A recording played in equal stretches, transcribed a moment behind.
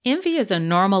Envy is a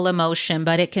normal emotion,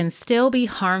 but it can still be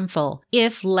harmful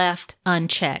if left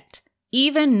unchecked.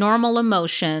 Even normal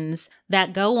emotions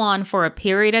that go on for a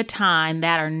period of time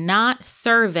that are not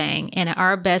serving in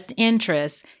our best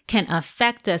interests can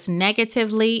affect us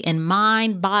negatively in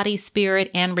mind, body,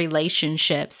 spirit, and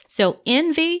relationships. So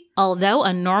envy, although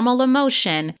a normal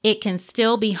emotion, it can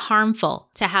still be harmful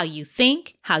to how you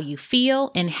think, how you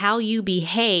feel, and how you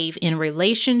behave in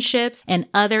relationships and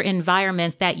other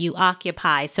environments that you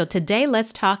occupy. So today,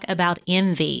 let's talk about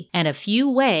envy and a few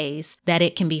ways that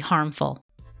it can be harmful.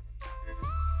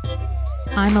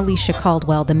 I'm Alicia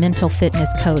Caldwell, the mental fitness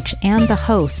coach and the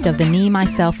host of the Me,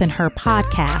 Myself, and Her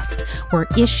podcast, where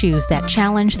issues that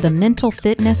challenge the mental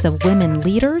fitness of women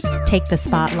leaders take the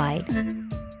spotlight.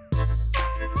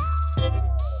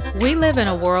 We live in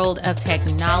a world of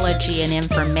technology and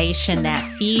information that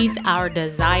feeds our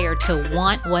desire to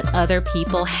want what other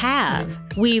people have.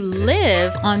 We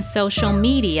live on social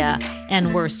media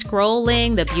and we're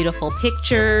scrolling the beautiful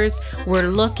pictures. We're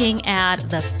looking at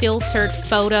the filtered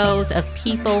photos of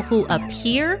people who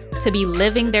appear to be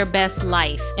living their best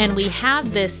life. And we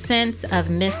have this sense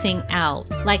of missing out,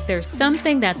 like there's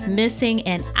something that's missing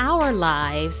in our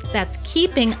lives that's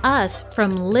keeping us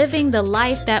from living the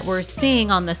life that we're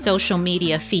seeing on the social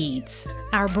media feeds.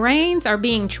 Our brains are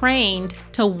being trained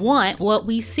to want what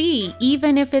we see,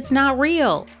 even if it's not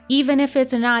real, even if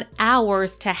it's not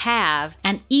ours to have,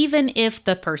 and even if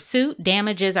the pursuit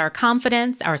damages our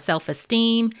confidence, our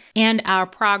self-esteem, and our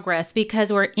progress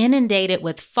because we're inundated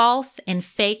with false and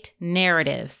faked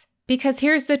narratives. Because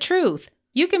here's the truth.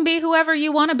 You can be whoever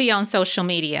you want to be on social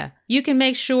media. You can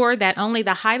make sure that only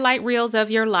the highlight reels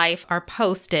of your life are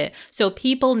posted so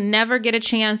people never get a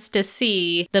chance to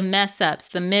see the mess ups,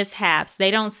 the mishaps.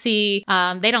 They don't see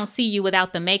you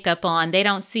without the makeup on. They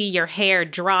don't see your hair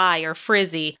dry or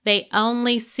frizzy. They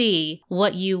only see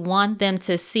what you want them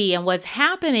to see. And what's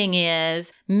happening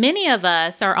is many of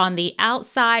us are on the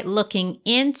outside looking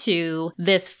into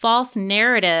this false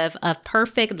narrative of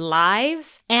perfect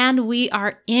lives, and we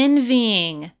are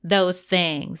envying those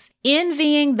things.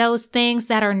 Envying those things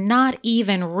that are not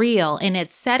even real, and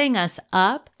it's setting us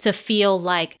up to feel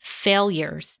like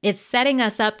failures. It's setting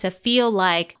us up to feel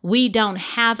like we don't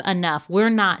have enough, we're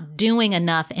not doing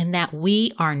enough, and that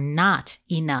we are not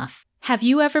enough. Have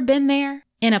you ever been there?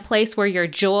 In a place where your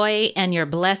joy and your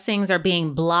blessings are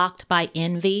being blocked by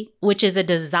envy, which is a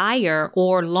desire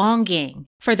or longing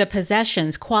for the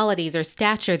possessions, qualities, or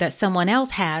stature that someone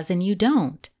else has and you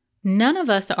don't. None of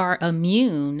us are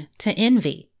immune to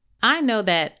envy. I know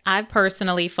that I've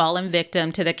personally fallen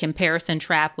victim to the comparison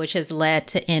trap, which has led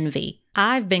to envy.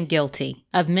 I've been guilty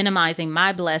of minimizing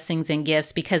my blessings and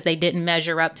gifts because they didn't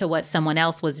measure up to what someone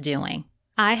else was doing.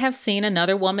 I have seen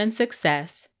another woman's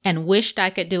success and wished I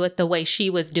could do it the way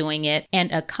she was doing it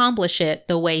and accomplish it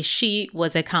the way she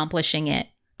was accomplishing it.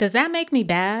 Does that make me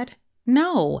bad?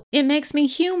 No, it makes me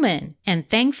human. And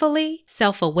thankfully,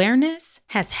 self-awareness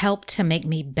has helped to make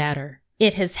me better.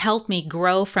 It has helped me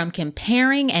grow from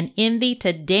comparing and envy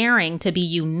to daring to be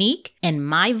unique in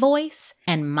my voice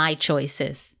and my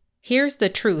choices. Here's the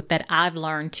truth that I've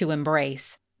learned to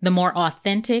embrace. The more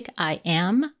authentic I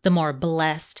am, the more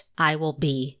blessed I will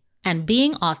be. And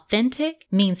being authentic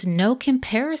means no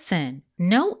comparison,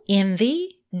 no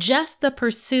envy, just the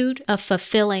pursuit of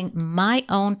fulfilling my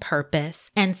own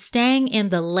purpose and staying in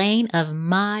the lane of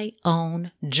my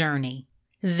own journey.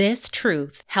 This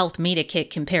truth helped me to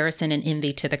kick comparison and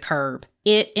envy to the curb.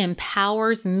 It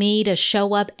empowers me to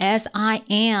show up as I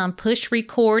am, push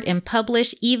record, and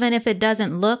publish even if it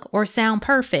doesn't look or sound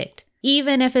perfect.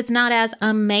 Even if it's not as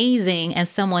amazing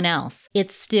as someone else,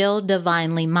 it's still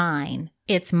divinely mine.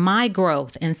 It's my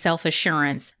growth and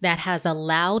self-assurance that has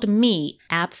allowed me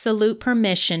absolute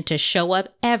permission to show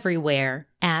up everywhere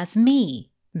as me.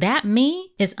 That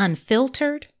me is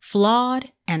unfiltered,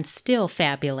 flawed, and still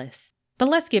fabulous. But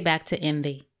let's get back to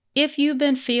envy. If you've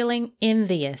been feeling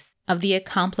envious of the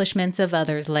accomplishments of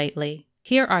others lately,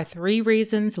 here are 3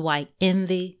 reasons why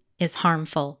envy is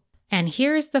harmful. And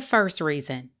here's the first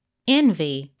reason.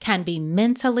 Envy can be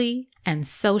mentally and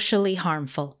socially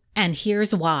harmful. And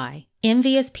here's why.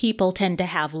 Envious people tend to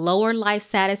have lower life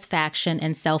satisfaction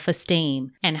and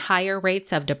self-esteem and higher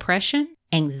rates of depression,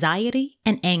 anxiety,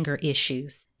 and anger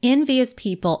issues. Envious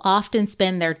people often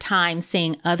spend their time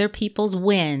seeing other people's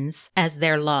wins as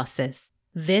their losses.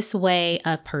 This way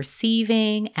of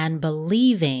perceiving and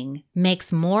believing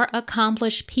makes more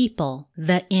accomplished people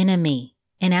the enemy.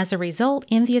 And as a result,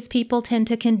 envious people tend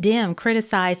to condemn,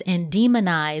 criticize, and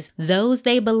demonize those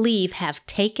they believe have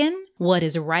taken what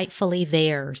is rightfully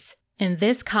theirs. In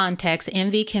this context,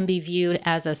 envy can be viewed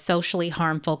as a socially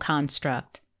harmful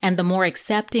construct. And the more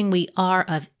accepting we are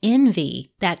of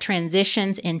envy that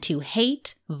transitions into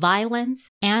hate, violence,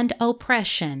 and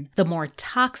oppression, the more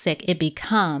toxic it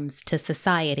becomes to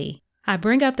society. I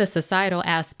bring up the societal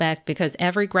aspect because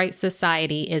every great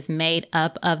society is made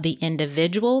up of the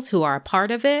individuals who are a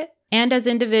part of it. And as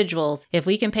individuals, if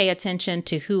we can pay attention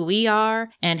to who we are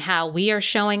and how we are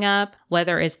showing up,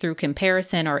 whether it's through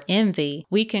comparison or envy,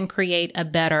 we can create a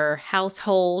better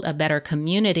household, a better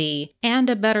community, and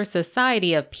a better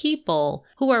society of people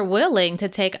who are willing to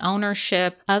take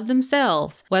ownership of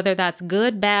themselves, whether that's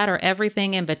good, bad, or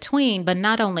everything in between. But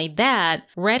not only that,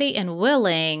 ready and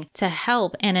willing to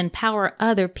help and empower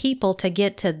other people to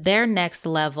get to their next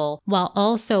level while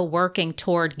also working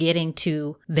toward getting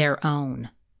to their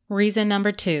own. Reason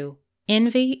number 2,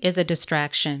 envy is a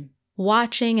distraction.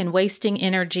 Watching and wasting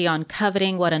energy on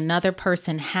coveting what another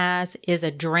person has is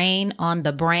a drain on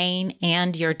the brain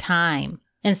and your time.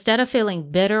 Instead of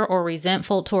feeling bitter or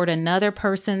resentful toward another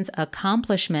person's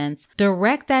accomplishments,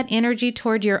 direct that energy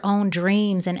toward your own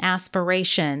dreams and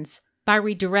aspirations. By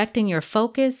redirecting your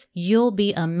focus, you'll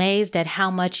be amazed at how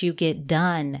much you get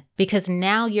done because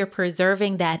now you're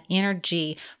preserving that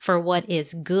energy for what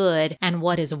is good and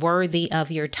what is worthy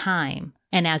of your time.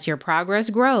 And as your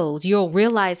progress grows, you'll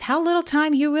realize how little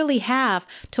time you really have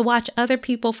to watch other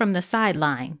people from the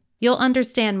sideline. You'll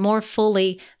understand more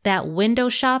fully that window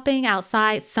shopping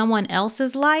outside someone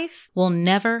else's life will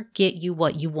never get you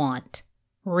what you want.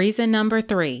 Reason number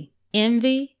 3,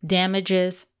 envy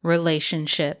damages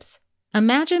relationships.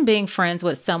 Imagine being friends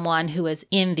with someone who is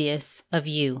envious of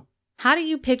you. How do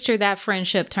you picture that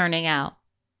friendship turning out?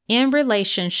 In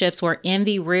relationships where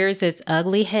envy rears its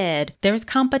ugly head, there's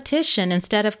competition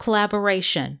instead of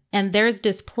collaboration, and there's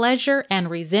displeasure and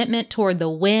resentment toward the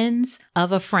wins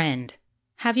of a friend.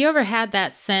 Have you ever had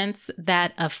that sense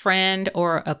that a friend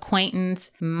or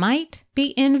acquaintance might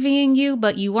be envying you,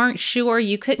 but you weren't sure,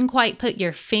 you couldn't quite put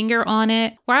your finger on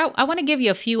it? Well, I want to give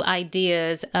you a few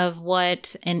ideas of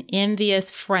what an envious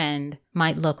friend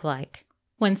might look like.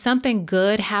 When something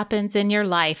good happens in your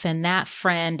life and that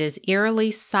friend is eerily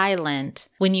silent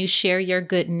when you share your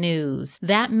good news,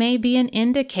 that may be an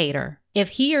indicator. If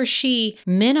he or she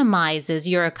minimizes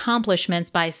your accomplishments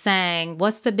by saying,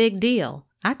 "What's the big deal?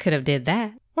 I could have did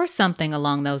that," or something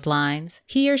along those lines,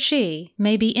 he or she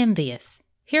may be envious.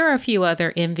 Here are a few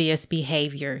other envious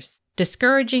behaviors.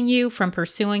 Discouraging you from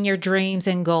pursuing your dreams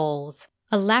and goals.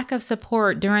 A lack of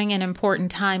support during an important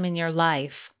time in your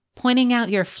life. Pointing out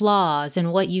your flaws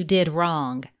and what you did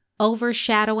wrong.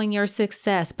 Overshadowing your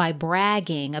success by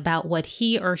bragging about what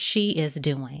he or she is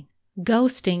doing.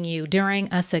 Ghosting you during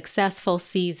a successful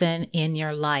season in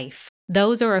your life.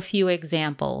 Those are a few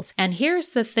examples. And here's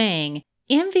the thing.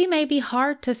 Envy may be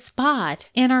hard to spot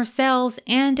in ourselves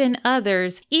and in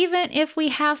others, even if we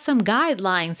have some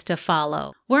guidelines to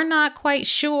follow. We're not quite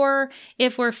sure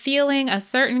if we're feeling a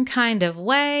certain kind of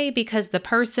way because the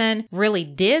person really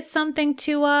did something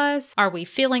to us. Are we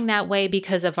feeling that way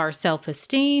because of our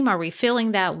self-esteem? Are we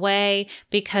feeling that way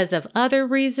because of other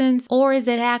reasons? Or is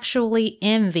it actually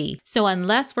envy? So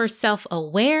unless we're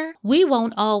self-aware, we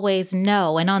won't always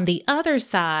know. And on the other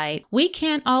side, we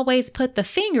can't always put the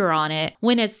finger on it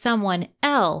when it's someone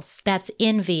else that's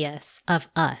envious of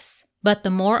us. But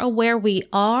the more aware we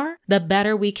are, the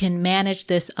better we can manage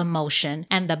this emotion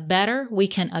and the better we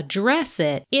can address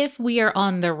it if we are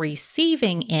on the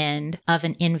receiving end of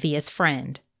an envious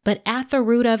friend. But at the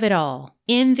root of it all,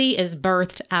 envy is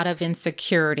birthed out of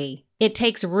insecurity. It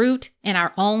takes root in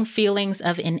our own feelings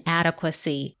of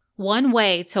inadequacy. One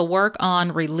way to work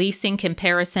on releasing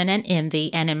comparison and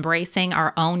envy and embracing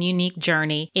our own unique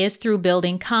journey is through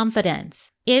building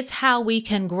confidence. It's how we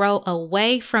can grow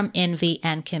away from envy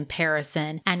and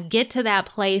comparison and get to that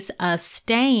place of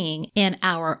staying in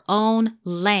our own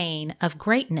lane of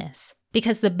greatness.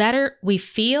 Because the better we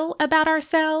feel about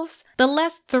ourselves, the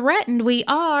less threatened we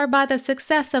are by the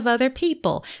success of other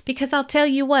people. Because I'll tell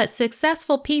you what,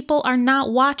 successful people are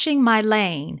not watching my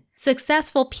lane.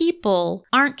 Successful people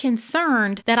aren't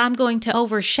concerned that I'm going to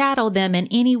overshadow them in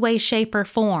any way, shape, or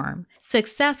form.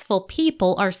 Successful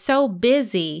people are so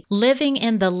busy living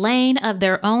in the lane of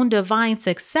their own divine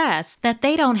success that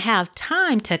they don't have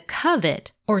time to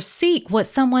covet or seek what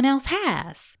someone else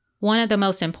has. One of the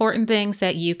most important things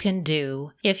that you can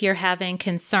do if you're having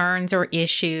concerns or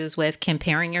issues with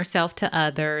comparing yourself to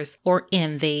others or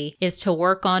envy is to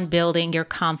work on building your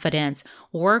confidence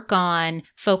Work on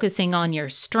focusing on your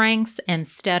strengths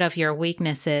instead of your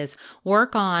weaknesses.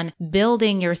 Work on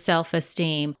building your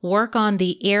self-esteem. Work on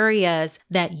the areas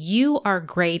that you are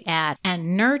great at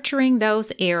and nurturing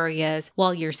those areas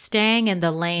while you're staying in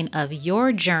the lane of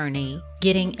your journey,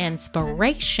 getting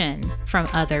inspiration from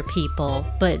other people,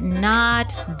 but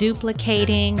not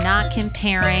duplicating, not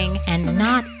comparing, and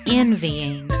not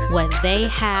envying what they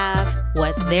have,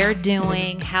 what they're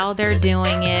doing, how they're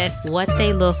doing it, what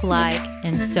they look like,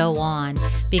 and so on.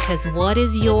 Because what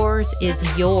is yours,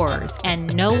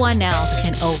 and no one else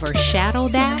can overshadow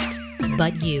that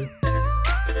but you.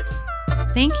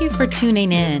 Thank you for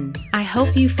tuning in. I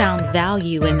hope you found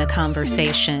value in the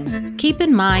conversation. Keep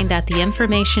in mind that the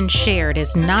information shared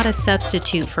is not a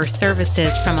substitute for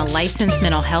services from a licensed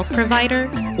mental health provider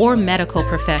or medical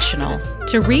professional.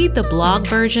 To read the blog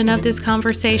version of this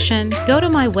conversation, go to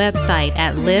my website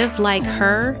at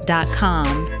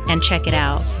livelikeher.com and check it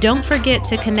out. Don't forget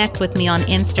to connect with me on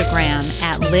Instagram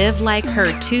at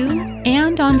livelikeher2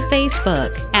 and on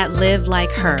Facebook at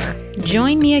livelikeher.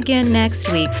 Join me again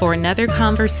next week for another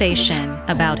conversation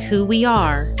about who we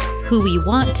are, who we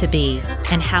want to be,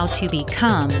 and how to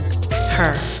become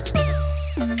her.